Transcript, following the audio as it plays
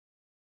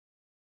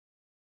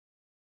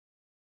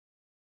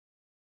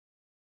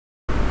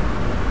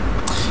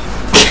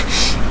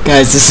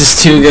Guys, this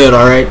is too good,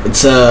 alright?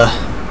 It's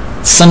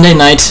Sunday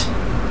night.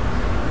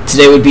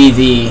 Today would be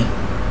the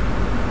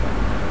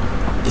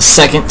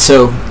second,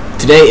 so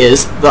today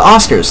is the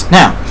Oscars.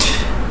 Now,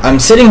 I'm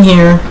sitting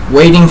here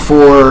waiting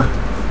for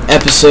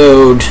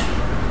episode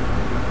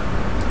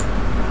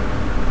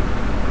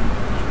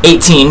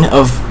 18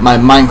 of my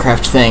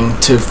Minecraft thing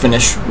to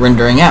finish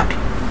rendering out.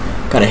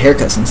 Got a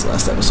haircut since the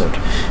last episode.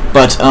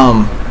 But,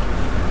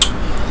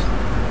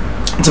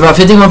 it's about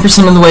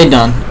 51% of the way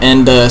done,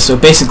 and so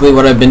basically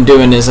what I've been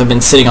doing is I've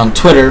been sitting on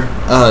Twitter,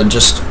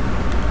 just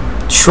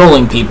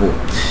trolling people.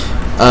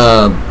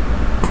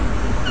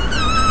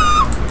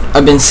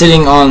 I've been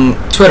sitting on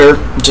Twitter,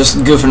 just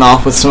goofing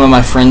off with some of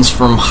my friends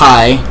from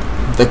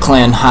the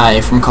clan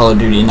High from Call of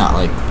Duty, not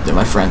like they're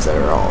my friends that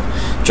are all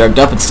drugged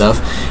up and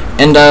stuff.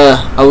 And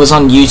I was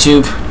on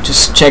YouTube,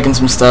 just checking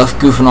some stuff,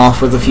 goofing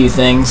off with a few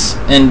things,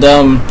 and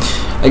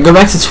I go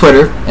back to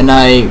Twitter, and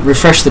I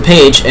refresh the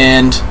page,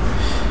 and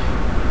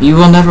you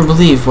will never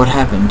believe what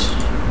happened.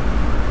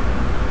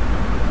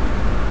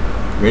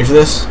 Ready for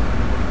this?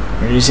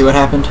 Ready to see what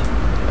happened?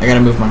 I gotta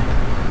move my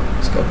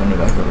scope window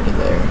back over to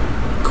there.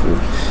 Cool.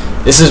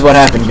 This is what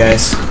happened,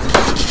 guys.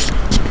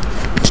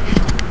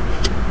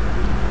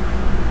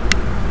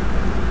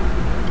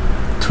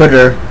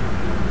 Twitter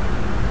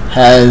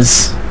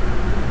has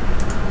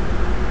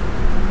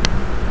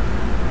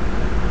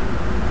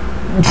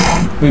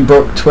we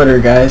broke Twitter,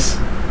 guys.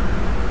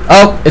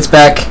 Oh, it's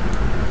back.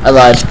 I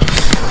lied.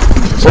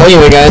 So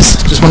anyway, guys,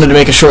 just wanted to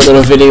make a short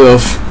little video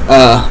of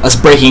us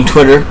breaking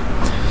Twitter.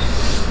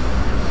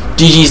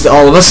 GG's to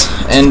all of us.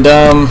 And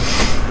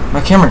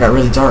my camera got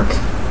really dark.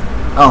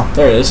 Oh,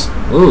 there it is.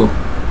 Ooh.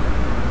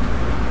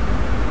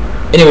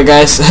 Anyway,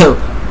 guys,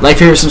 like,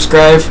 favorite,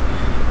 subscribe.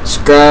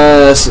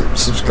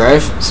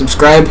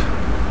 Subscribe.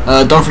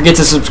 Don't forget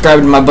to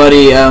subscribe to my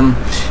buddy L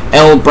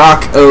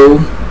Brock O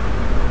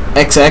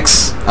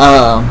XX.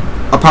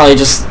 I'll probably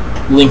just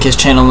link his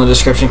channel in the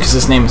description because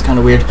his name is kind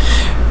of weird.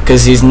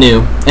 Because he's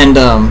new, and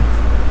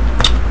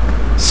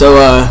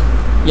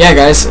yeah,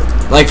 guys,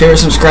 like, favorite,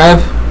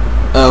 subscribe,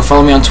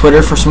 follow me on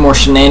Twitter for some more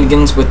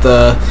shenanigans with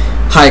the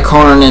High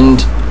Corn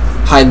and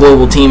High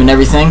Global team and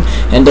everything,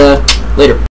 and later.